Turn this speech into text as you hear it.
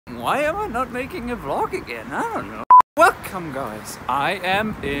Why am I not making a vlog again? I don't know. Welcome guys, I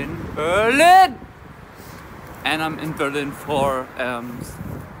am in Berlin! And I'm in Berlin for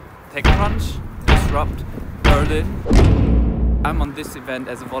TechCrunch Disrupt Berlin. I'm on this event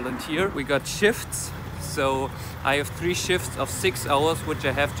as a volunteer. We got shifts, so I have 3 shifts of 6 hours which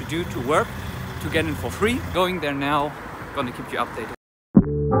I have to do to work to get in for free. Going there now, gonna keep you updated.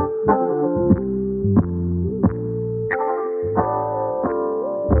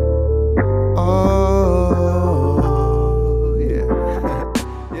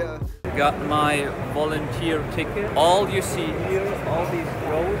 Got my volunteer ticket. All you see here, all these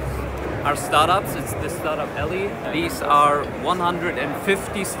rows are startups. It's the startup alley. These are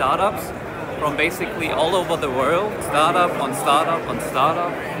 150 startups from basically all over the world. Startup on startup on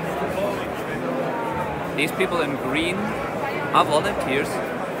startup. These people in green are volunteers.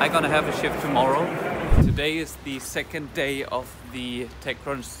 I'm gonna have a shift tomorrow. Today is the second day of the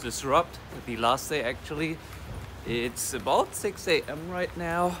TechCrunch Disrupt, the last day actually. It's about 6 AM right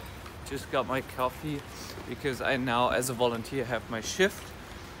now. Just got my coffee because I now, as a volunteer, have my shift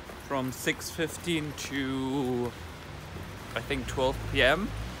from 6:15 to I think 12 PM.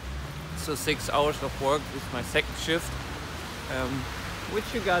 So 6 hours of work is my second shift, which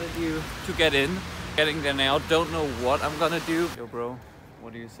you gotta do to get in. Getting there now, don't know what I'm gonna do. Yo bro,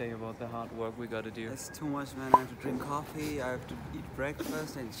 what do you say about the hard work we gotta do? It's too much, man. I have to drink coffee, I have to eat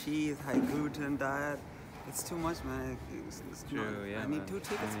breakfast and cheese, high gluten diet. It's too much, man. It's True, yeah, I need 2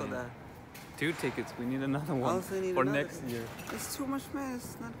 tickets for that. 2 tickets, we need another one Need for another. Next year. It's too much, man.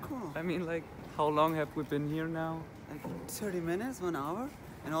 It's not cool. I mean, like, how long have we been here now? Like 30 minutes, 1 hour?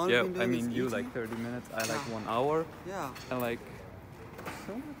 And all Yeah, we've been I doing mean, is you eating. like 30 minutes, I like Yeah. 1 hour. Yeah. And like,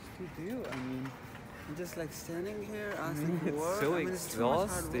 so much to do, I mean. And just like standing here, asking for It's work. so I mean, it's too much hard work.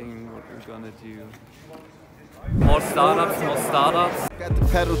 exhausting what we're gonna do. More startups, more startups. Got the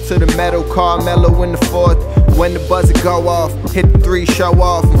pedal to the metal, car mellow in the 4th. When the buzzer go off, hit the 3, show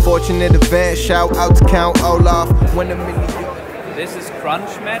off. Unfortunate event, shout out to Count Olaf. When the This is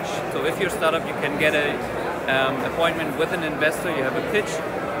Crunch Match. So if you're a startup, you can get a appointment with an investor. You have a pitch,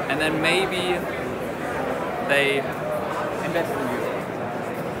 and then maybe they invest in you.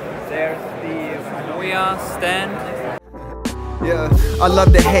 There's the Thormeier stand. Yeah, I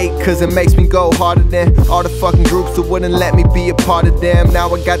love to hate cause it makes me go harder than all the fucking groups that wouldn't let me be a part of them.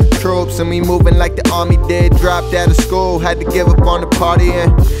 Now I got the troops and we moving like the army did. Dropped out of school, had to give up on the party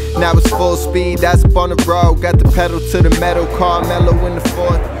and now it's full speed, that's up on the road. Got the pedal to the metal, car mellow in the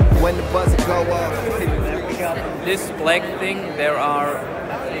 4th. When the buzzer go off. This black thing, there are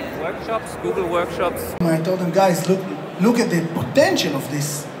workshops, Google workshops. I told them, guys, look at the potential of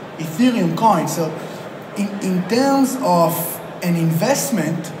this Ethereum coin. So in terms of an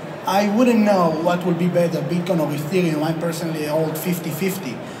investment, I wouldn't know what will be better, Bitcoin or Ethereum. I personally hold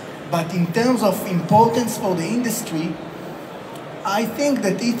 50-50. But in terms of importance for the industry, I think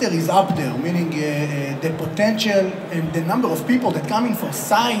that Ether is up there, meaning the potential and the number of people that come in for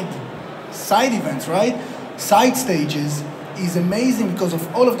side events, right? Side stages is amazing because of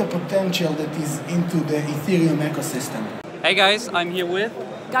all of the potential that is into the Ethereum ecosystem. Hey guys, I'm here with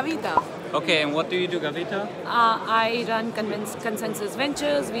Gavita. Okay, and what do you do, Gavita? I run Consensus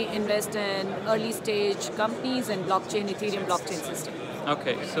Ventures. We invest in early stage companies and Ethereum blockchain system.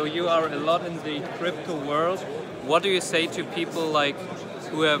 Okay, so you are a lot in the crypto world. What do you say to people like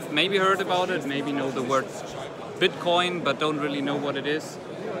who have maybe heard about it, maybe know the word Bitcoin, but don't really know what it is?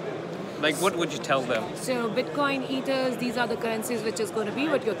 Like, what would you tell them? So Bitcoin, Ethers, these are the currencies which is going to be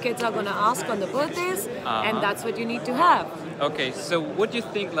what your kids are going to ask on the birthdays, and that's what you need to have. Okay, so would you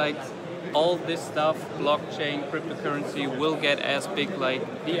think like all this stuff, blockchain, cryptocurrency, will get as big like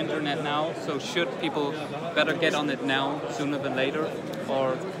the internet now? So should people better get on it now, sooner than later?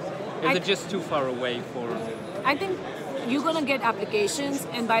 Or is it just too far away for... I think you're going to get applications,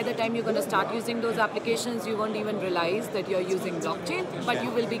 and by the time you're going to start using those applications, you won't even realize that you're using blockchain, but you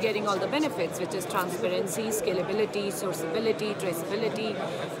will be getting all the benefits, which is transparency, scalability, sourceability, traceability.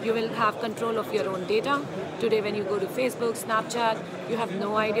 You will have control of your own data. Today, when you go to Facebook, Snapchat, you have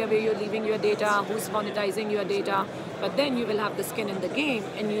no idea where you're leaving your data, who's monetizing your data, but then you will have the skin in the game,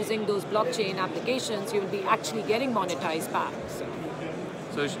 and using those blockchain applications, you will be actually getting monetized back.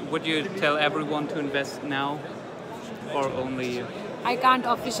 So would you tell everyone to invest now? Or only... I can't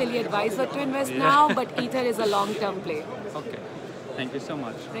officially advise what to invest now, but Ether is a long-term play. Okay, thank you so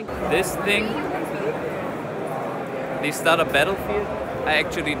much. Thank you. This thing, the startup battlefield, I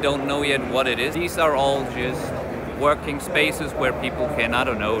actually don't know yet what it is. These are all just working spaces where people can, I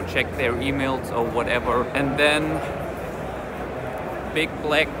don't know, check their emails or whatever. And then big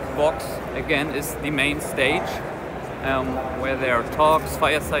black box again is the main stage. where there are talks,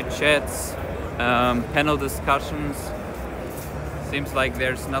 fireside chats, panel discussions. Seems like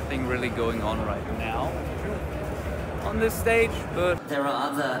there's nothing really going on right now on this stage, but there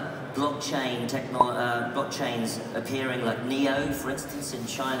are other blockchains appearing, like Neo, for instance, in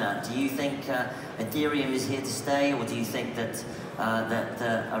China. Do you think Ethereum is here to stay, or do you think that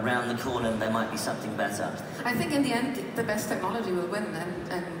around the corner there might be something better? I think in the end the best technology will win,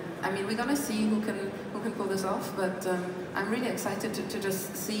 and I mean we're gonna see who can pull this off. But I'm really excited to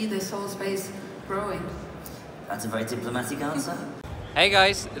just see this whole space growing. That's a very diplomatic answer. Hey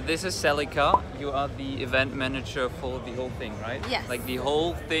guys, this is Selika. You are the event manager for the whole thing, right? Yes. Like the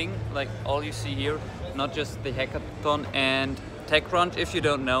whole thing, like all you see here, not just the hackathon. And TechCrunch, if you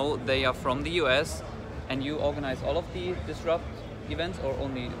don't know, they are from the US, and you organize all of the Disrupt events, or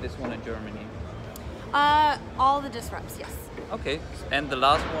only this one in Germany? All the Disrupts, yes. Okay, and the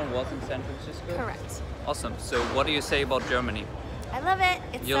last one was in San Francisco? Correct. Awesome. So what do you say about Germany? I love it.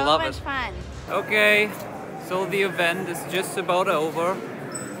 It's You so love much it? fun. Okay, so the event is just about over.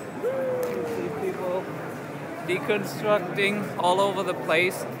 You see people deconstructing all over the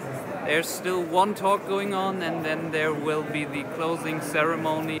place. There's still one talk going on, and then there will be the closing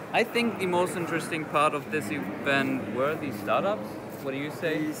ceremony. I think the most interesting part of this event were the startups. What do you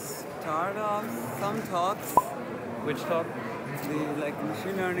say? These startups, some talks. Which talk? The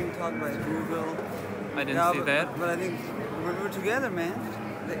machine learning talk by Google. I didn't see that. But I think we're together, man.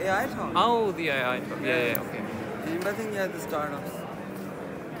 The AI talk. Oh, the AI talk. Yeah, okay. And I think the startups.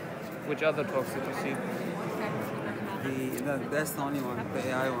 Which other talks did you see? That's the only one, the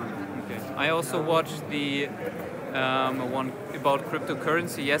AI one. Okay. I also watched the one about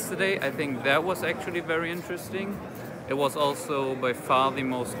cryptocurrency yesterday. I think that was actually very interesting. It was also by far the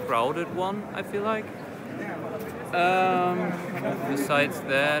most crowded one, I feel like. Besides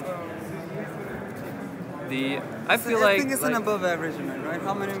that, I think it's an above average event, right?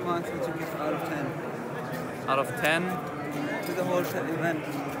 How many marks would you give out of 10? Out of 10? To the whole event?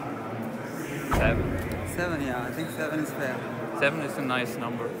 7. 7, yeah. I think 7 is fair. 7 is a nice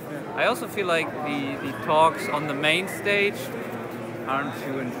number. I also feel like the talks on the main stage aren't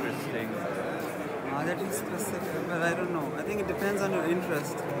too interesting. They're too specific, but I don't know. I think it depends on your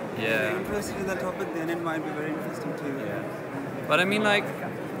interest. Yeah. If you're interested in the topic, then it might be very interesting to you. Yeah. But I mean, like,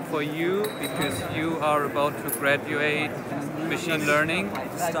 for you, because you are about to graduate machine learning,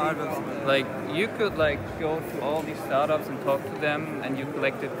 Startups. like, you could go to all these startups and talk to them, and you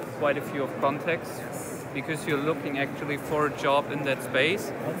collected quite a few of contacts, because you're looking actually for a job in that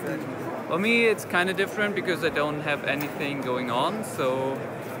space. Exactly. For me, it's kind of different because I don't have anything going on, so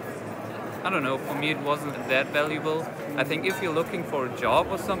I don't know, for me it wasn't that valuable. I think if you're looking for a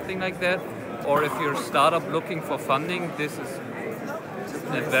job or something like that, or if you're a startup looking for funding, this is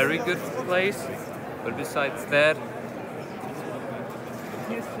a very good place. But besides that,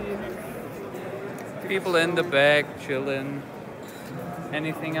 you see people in the back chilling.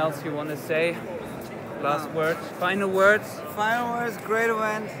 Anything else you want to say? Last words? Final words? Final words, great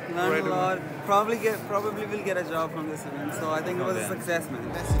event, learned Great a lot. Probably will get a job from this event, so I think it was a success, man.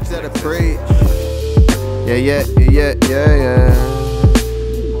 Message that I preach. Yeah.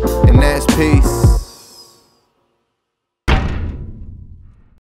 And that's peace.